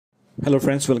Hello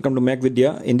friends, welcome to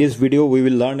MacVidya. In this video we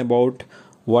will learn about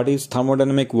what is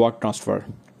thermodynamic work transfer.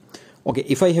 Okay,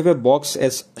 if I have a box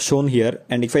as shown here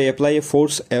and if I apply a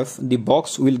force F, the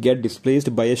box will get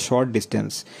displaced by a short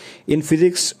distance. In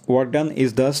physics, work done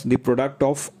is thus the product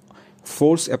of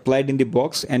force applied in the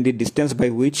box and the distance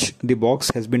by which the box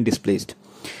has been displaced.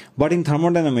 But in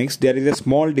thermodynamics, there is a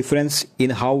small difference in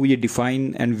how we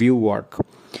define and view work.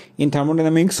 In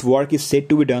thermodynamics, work is said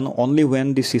to be done only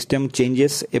when the system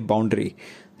changes a boundary.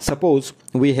 Suppose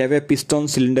we have a piston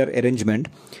cylinder arrangement.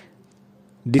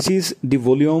 This is the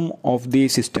volume of the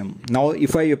system. Now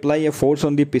if I apply a force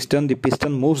on the piston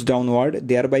moves downward,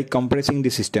 thereby compressing the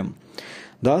system.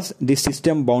 Thus the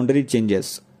system boundary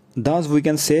changes. Thus we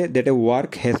can say that a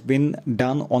work has been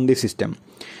done on the system.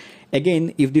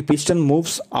 Again, if the piston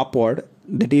moves upward,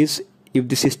 that is, if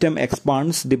the system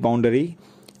expands, the boundary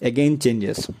again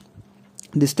changes.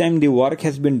 This time the work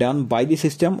has been done by the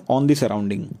system on the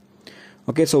surrounding.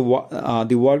 Okay, so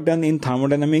the work done in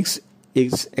thermodynamics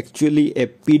is actually a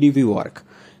pdV work.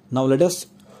 Now let us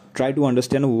try to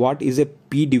understand what is a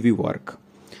pdV work.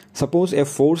 Suppose a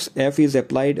force F is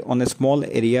applied on a small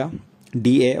area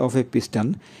dA of a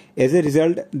piston. As a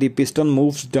result, the piston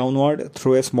moves downward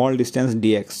through a small distance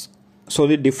dx. So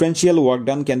the differential work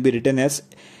done can be written as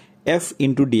F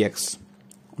into dx.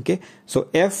 Okay, so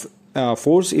F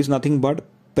force is nothing but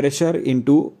pressure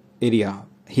into area.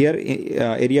 Here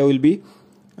area will be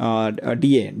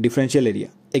dA, differential area.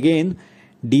 Again,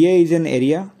 dA is an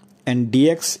area and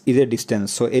dx is a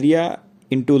distance. So area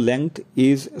into length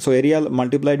is, so area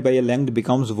multiplied by a length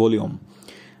becomes volume.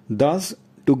 Thus,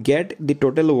 to get the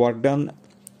total work done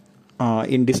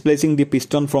in displacing the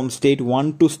piston from state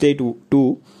 1 to state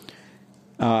 2,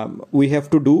 we have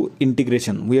to do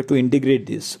integration. We have to integrate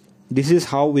this. This is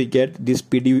how we get this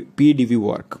pdV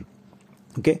work.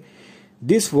 Okay,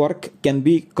 this work can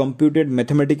be computed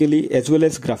mathematically as well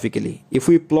as graphically. If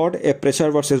we plot a pressure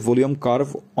versus volume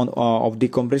curve on of the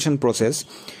compression process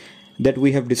that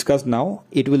we have discussed now,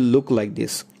 it will look like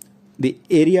this. The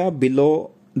area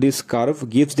below this curve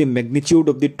gives the magnitude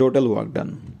of the total work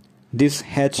done, this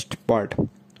hatched part.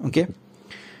 Okay,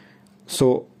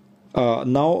 so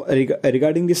now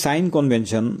regarding the sign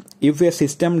convention, if a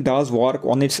system does work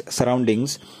on its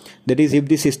surroundings, that is, if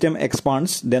the system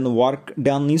expands, then work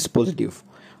done is positive.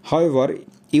 However,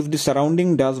 if the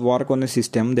surrounding does work on a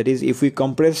system, that is, if we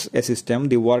compress a system,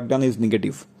 the work done is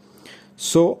negative.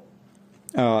 So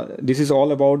this is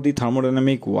all about the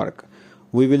thermodynamic work.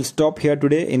 We will stop here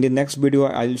today. In the next video,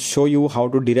 I will show you how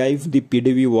to derive the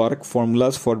pdV work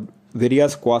formulas for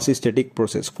various quasi-static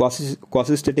process.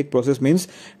 Quasi-static process means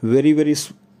very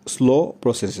slow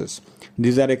processes.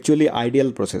 These are actually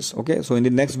ideal process. Okay, so in the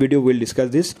next video we'll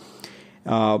discuss this.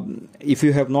 If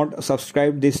you have not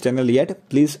subscribed this channel yet,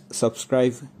 please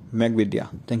subscribe MacVidya.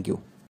 Thank you.